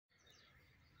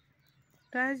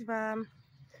Cześć Wam!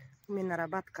 U mnie na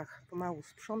rabatkach pomału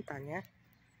sprzątanie.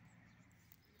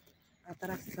 A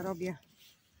teraz co robię?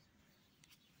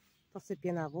 To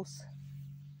sypię nawóz.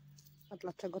 A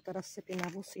dlaczego teraz sypię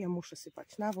nawóz? Ja muszę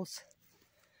sypać nawóz,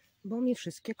 bo mi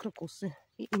wszystkie krokusy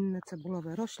i inne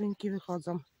cebulowe roślinki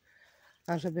wychodzą.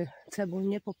 A żeby cebul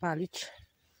nie popalić,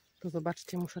 to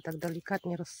zobaczcie, muszę tak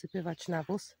delikatnie rozsypywać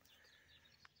nawóz,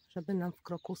 żeby nam w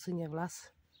krokusy nie wlazł,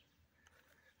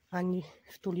 ani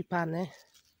w tulipany.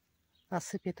 A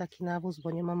sypię taki nawóz,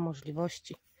 bo nie mam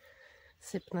możliwości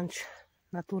sypnąć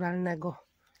naturalnego,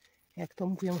 jak to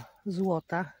mówią,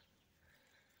 złota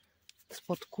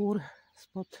spod kur,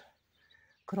 spod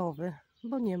krowy,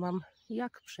 bo nie mam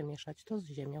jak przemieszać to z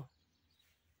ziemią.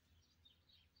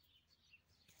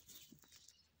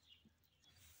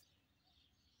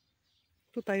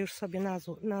 Tutaj już sobie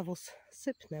nawóz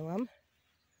sypnęłam,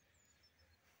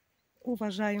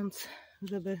 uważając,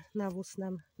 żeby nawóz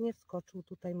nam nie wskoczył.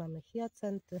 Tutaj mamy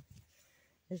hiacenty.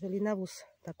 Jeżeli nawóz,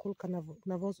 ta kulka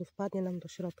nawozu wpadnie nam do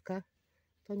środka,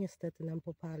 to niestety nam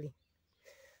popali.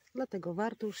 Dlatego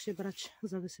warto już się brać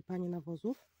za wysypanie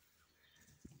nawozów.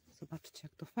 Zobaczcie,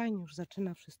 jak to fajnie już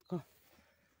zaczyna wszystko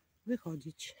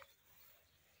wychodzić.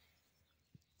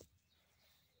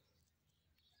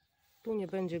 Tu nie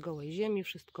będzie gołej ziemi,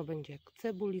 wszystko będzie jak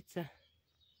cebulice,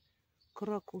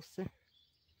 krokusy.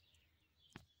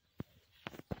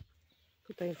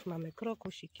 Tutaj już mamy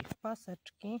krokusiki w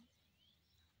paseczki.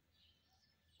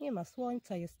 Nie ma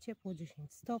słońca, jest ciepło,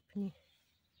 10 stopni,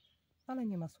 ale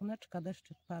nie ma słoneczka,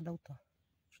 deszczyk padał, to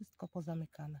wszystko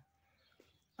pozamykane.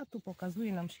 A tu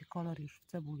pokazuje nam się kolor już w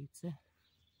cebulicy.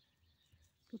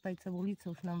 Tutaj cebulice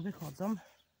już nam wychodzą,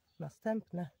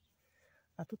 następne.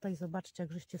 A tutaj zobaczcie,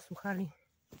 jak żeście słuchali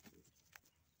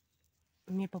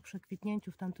mnie po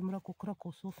przekwitnięciu w tamtym roku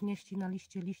krokusów, nie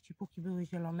ścinaliście liści, póki były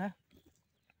zielone,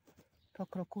 to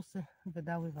krokusy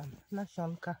wydały Wam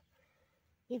nasionka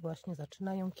i właśnie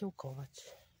zaczynają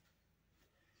kiełkować.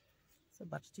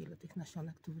 Zobaczcie, ile tych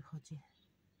nasionek tu wychodzi.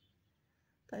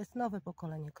 To jest nowe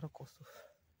pokolenie krokusów.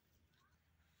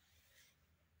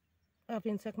 A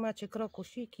więc jak macie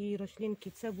krokusiki i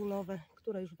roślinki cebulowe,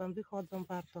 które już Wam wychodzą,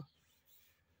 warto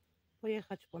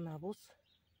pojechać po nawóz.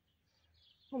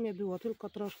 U mnie było tylko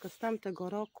troszkę z tamtego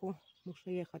roku.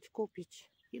 Muszę jechać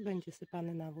kupić i będzie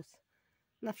sypany nawóz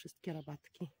na wszystkie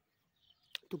rabatki.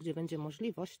 Tu, gdzie będzie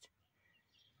możliwość,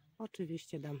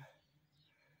 oczywiście dam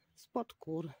spod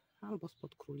kur albo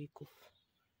spod królików.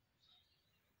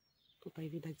 Tutaj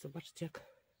widać, zobaczcie, jak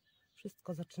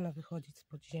wszystko zaczyna wychodzić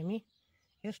spod ziemi.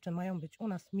 Jeszcze mają być u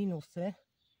nas minusy,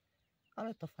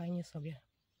 ale to fajnie sobie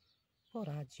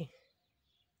poradzi.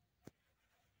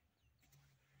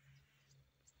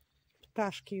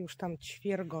 Ptaszki już tam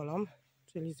ćwiergolą,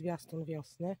 czyli zwiastun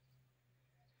wiosny.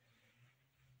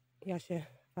 Ja się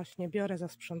właśnie biorę za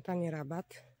sprzątanie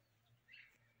rabat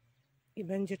i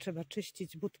będzie trzeba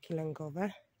czyścić budki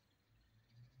lęgowe.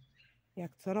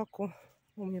 Jak co roku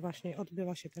u mnie właśnie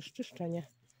odbywa się też czyszczenie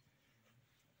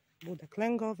budek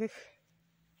lęgowych.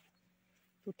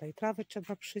 Tutaj trawy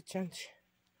trzeba przyciąć,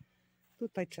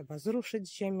 tutaj trzeba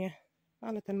zruszyć ziemię,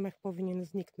 ale ten mech powinien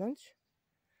zniknąć.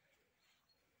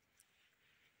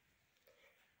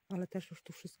 Ale też już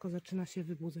tu wszystko zaczyna się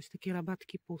wybudzać. Takie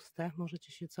rabatki puste.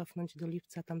 Możecie się cofnąć do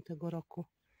lipca tamtego roku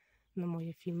na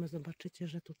moje filmy. Zobaczycie,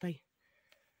 że tutaj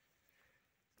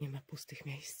nie ma pustych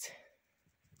miejsc.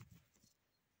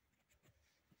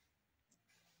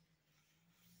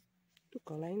 Tu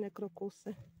kolejne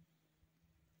krokusy.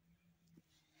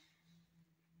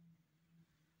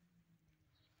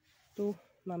 Tu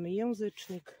mamy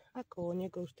języcznik, a koło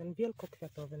niego już ten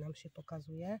wielkokwiatowy nam się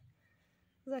pokazuje.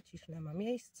 Zaciszne ma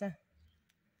miejsce.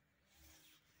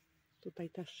 Tutaj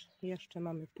też jeszcze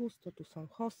mamy pusto, tu są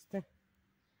hosty.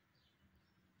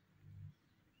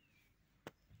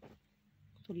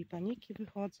 Tulipaniki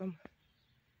wychodzą.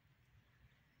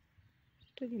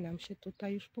 Czyli nam się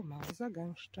tutaj już pomału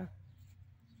zagęszcza.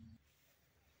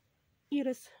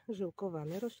 Irys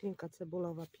żyłkowany, roślinka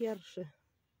cebulowa, pierwszy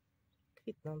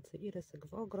kwitnący irysek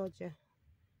w ogrodzie.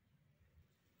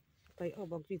 Tutaj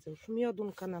obok widzę, już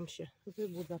miodunka nam się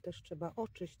wybudza, też trzeba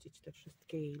oczyścić te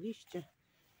wszystkie jej liście.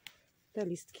 Te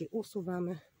listki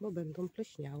usuwamy, bo będą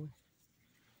pleśniały.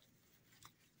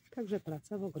 Także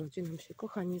praca w ogrodzie nam się,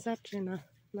 kochani, zaczyna.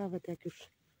 Nawet jak już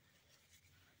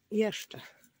jeszcze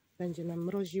będzie nam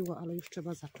mroziło, ale już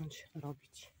trzeba zacząć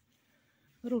robić.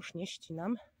 Róż nie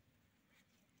ścinam.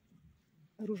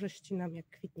 Róże ścinam, jak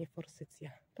kwitnie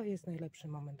forsycja. To jest najlepszy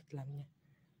moment dla mnie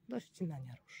do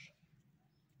ścinania róż.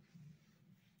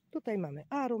 Tutaj mamy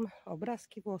arum,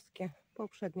 obrazki włoskie.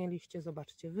 Poprzednie liście,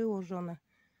 zobaczcie, wyłożone,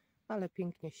 ale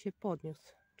pięknie się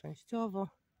podniósł częściowo.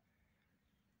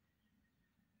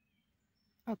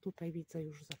 A tutaj widzę,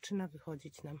 już zaczyna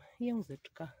wychodzić nam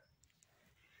języczka.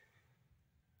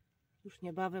 Już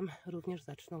niebawem również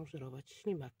zaczną żerować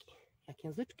ślimaki. Jak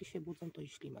języczki się budzą, to i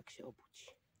ślimak się obudzi.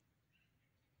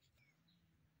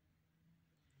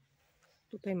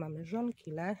 Tutaj mamy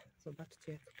żonkile.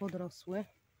 Zobaczcie, jak podrosły.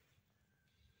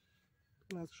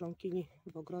 U nas żonkili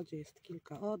w ogrodzie jest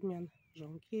kilka odmian.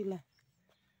 Żonkile.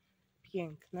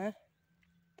 Piękne.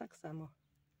 Tak samo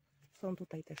są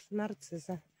tutaj też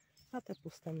narcyzy, a te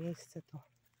puste miejsce to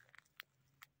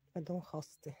będą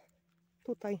hosty.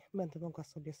 Tutaj będę mogła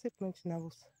sobie sypnąć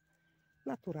nawóz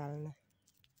naturalny.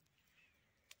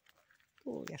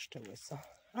 Tu jeszcze łyso.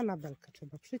 Anabelkę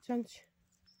trzeba przyciąć.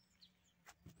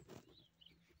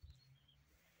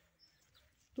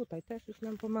 Tutaj też już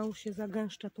nam pomału się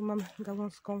zagęszcza. Tu mam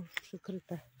gałązką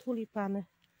przykryte tulipany.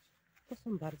 To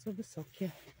są bardzo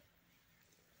wysokie.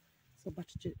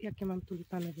 Zobaczcie, jakie mam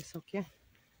tulipany wysokie.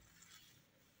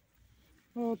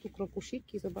 O, tu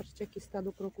krokusiki. Zobaczcie, jakie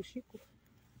stado krokusików.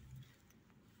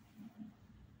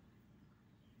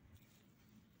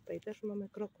 Tutaj też mamy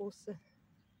krokusy.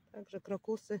 Także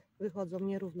krokusy wychodzą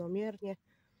nierównomiernie.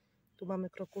 Tu mamy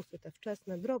krokusy te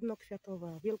wczesne,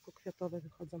 drobnokwiatowe, a wielkokwiatowe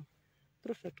wychodzą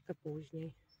troszeczkę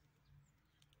później.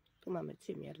 Tu mamy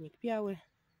ciemiernik biały.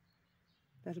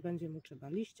 Też będzie mu trzeba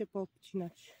liście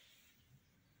poobcinać.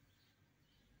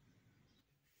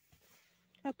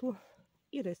 A tu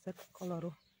irysek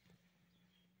koloru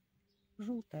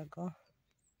żółtego.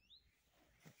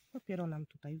 Dopiero nam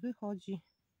tutaj wychodzi.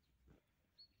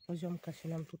 Poziomka się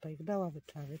nam tutaj wdała,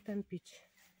 trzeba wytępić.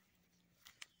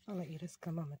 Ale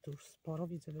iryska mamy tu już sporo,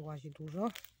 widzę, wyłazi dużo.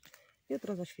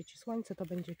 Jutro zaświeci słońce, to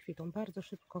będzie kwitą. Bardzo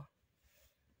szybko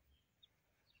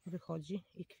wychodzi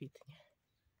i kwitnie.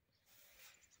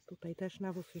 Tutaj też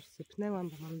nawóz już sypnęłam,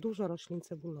 bo mam dużo roślin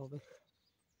cebulowych.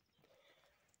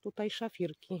 Tutaj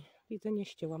szafirki. Widzę, nie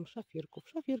ścięłam szafirków.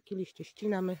 Szafirki liście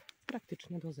ścinamy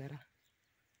praktycznie do zera.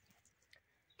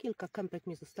 Kilka kępek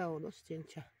mi zostało do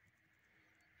ścięcia,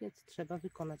 więc trzeba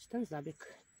wykonać ten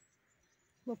zabieg,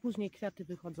 bo później kwiaty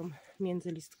wychodzą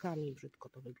między listkami i brzydko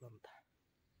to wygląda.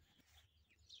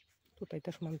 Tutaj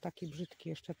też mam taki brzydki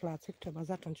jeszcze placyk. Trzeba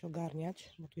zacząć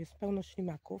ogarniać, bo tu jest pełno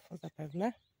ślimaków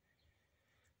zapewne.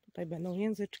 Tutaj będą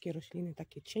języczki, rośliny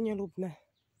takie cieniolubne.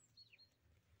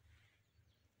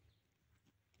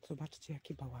 Zobaczcie,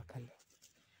 jaki bałagan.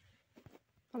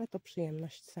 Ale to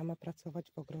przyjemność sama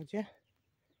pracować w ogrodzie.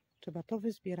 Trzeba to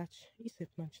wyzbierać i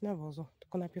sypnąć nawozu.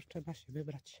 Tylko najpierw trzeba się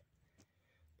wybrać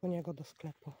po niego do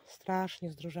sklepu.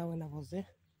 Strasznie zdrożałe nawozy.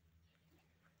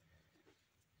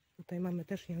 Tutaj mamy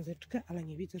też języczkę, ale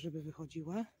nie widzę, żeby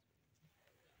wychodziła.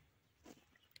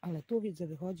 Ale tu widzę,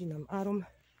 wychodzi nam arum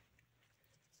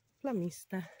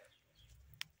plamiste.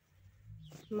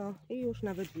 No i już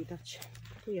nawet widać.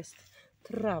 Tu jest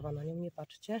trawa, na nią nie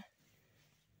patrzcie.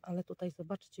 Ale tutaj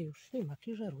zobaczcie, już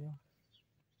ślimaki żerują.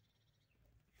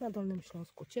 Na Dolnym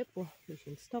Śląsku ciepło,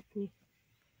 10 stopni.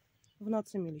 W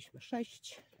nocy mieliśmy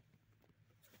 6.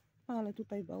 Ale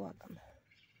tutaj bałagan.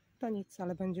 To nic,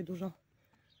 ale będzie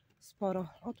sporo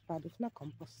odpadów na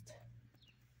kompost.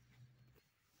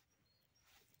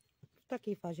 W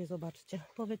takiej fazie zobaczcie.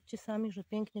 Powiedzcie sami, że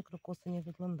pięknie krokusy nie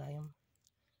wyglądają.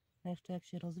 A jeszcze jak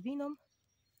się rozwiną.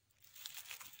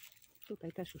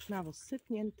 Tutaj też już nawóz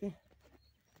sypnięty.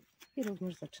 I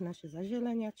również zaczyna się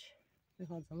zazieleniać.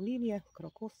 Wychodzą lilie,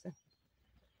 krokusy,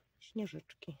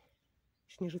 śnieżyczki.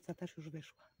 Śnieżyca też już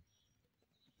wyszła.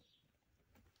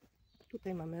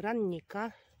 Tutaj mamy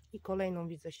rannika i kolejną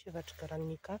widzę sieweczkę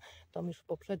rannika. To już w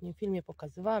poprzednim filmie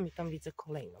pokazywałam i tam widzę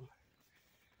kolejną.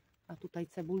 A tutaj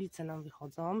cebulice nam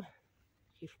wychodzą,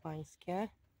 hiszpańskie.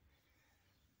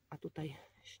 A tutaj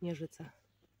śnieżyca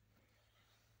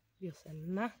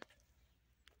wiosenna.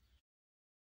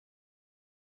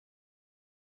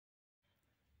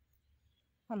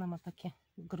 Ona ma takie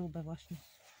grube właśnie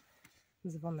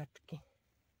dzwoneczki.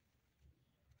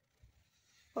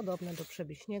 Podobne do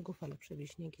przebiśniegów, ale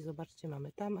przebiśniegi, zobaczcie,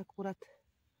 mamy tam akurat,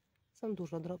 są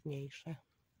dużo drobniejsze.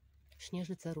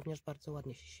 Śnieżyce również bardzo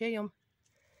ładnie się sieją.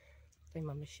 Tutaj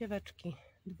mamy sieweczki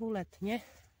dwuletnie,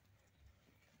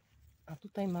 a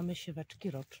tutaj mamy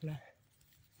sieweczki roczne.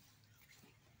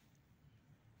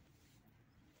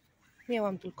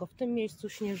 Miałam tylko w tym miejscu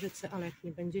śnieżycy, ale jak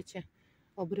nie będziecie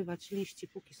obrywać liści,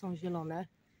 póki są zielone,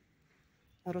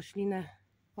 roślinę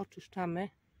oczyszczamy,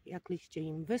 jak liście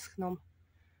im wyschną,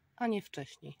 a nie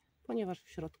wcześniej, ponieważ w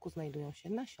środku znajdują się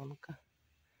nasionka.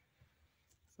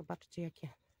 Zobaczcie, jakie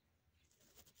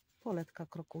poletka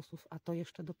krokusów, a to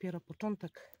jeszcze dopiero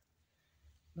początek,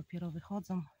 dopiero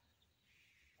wychodzą.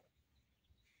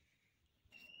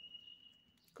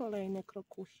 Kolejne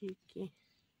krokusiki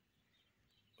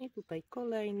I tutaj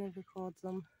kolejne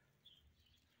wychodzą.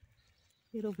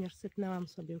 I również sypnęłam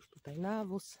sobie już tutaj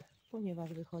nawóz,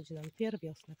 ponieważ wychodzi nam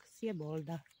pierwiosnek z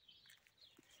Jebolda.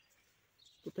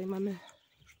 Tutaj mamy,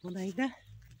 już podejdę.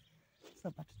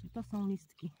 Zobaczcie, to są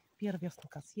listki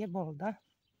pierwiosnka z Jebolda.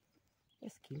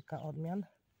 Jest kilka odmian.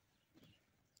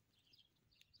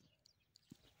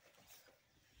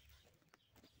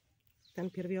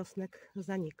 Ten pierwiosnek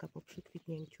zanika po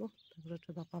przykwitnięciu, także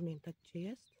trzeba pamiętać, gdzie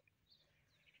jest.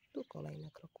 Tu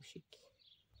kolejne krokusiki.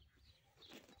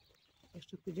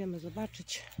 Jeszcze pójdziemy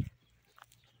zobaczyć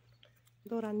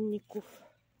do ranników.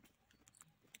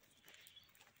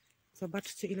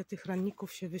 Zobaczcie, ile tych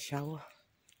ranników się wysiało.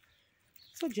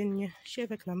 Codziennie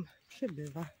siewek nam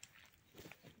przybywa.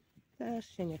 Też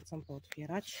się nie chcą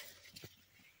pootwierać,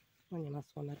 bo nie ma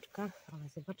słoneczka, ale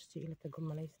zobaczcie, ile tego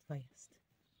maleństwa jest.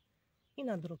 I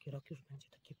na drugi rok już będzie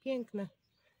takie piękne,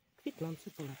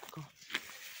 kwitnące poletko.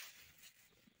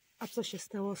 A co się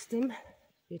stało z tym?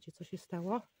 Wiecie, co się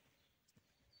stało?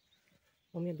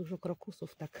 U mnie dużo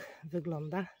krokusów tak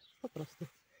wygląda. Po prostu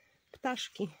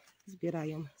ptaszki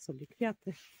zbierają sobie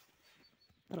kwiaty,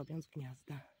 robiąc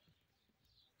gniazda.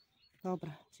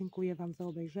 Dobra, dziękuję Wam za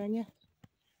obejrzenie.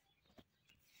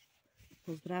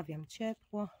 Pozdrawiam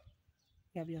ciepło.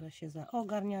 Ja biorę się za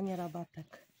ogarnianie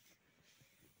rabatek,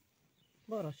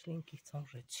 bo roślinki chcą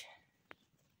żyć.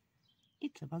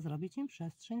 I trzeba zrobić im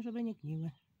przestrzeń, żeby nie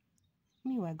gniły.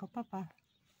 Miłego, pa pa.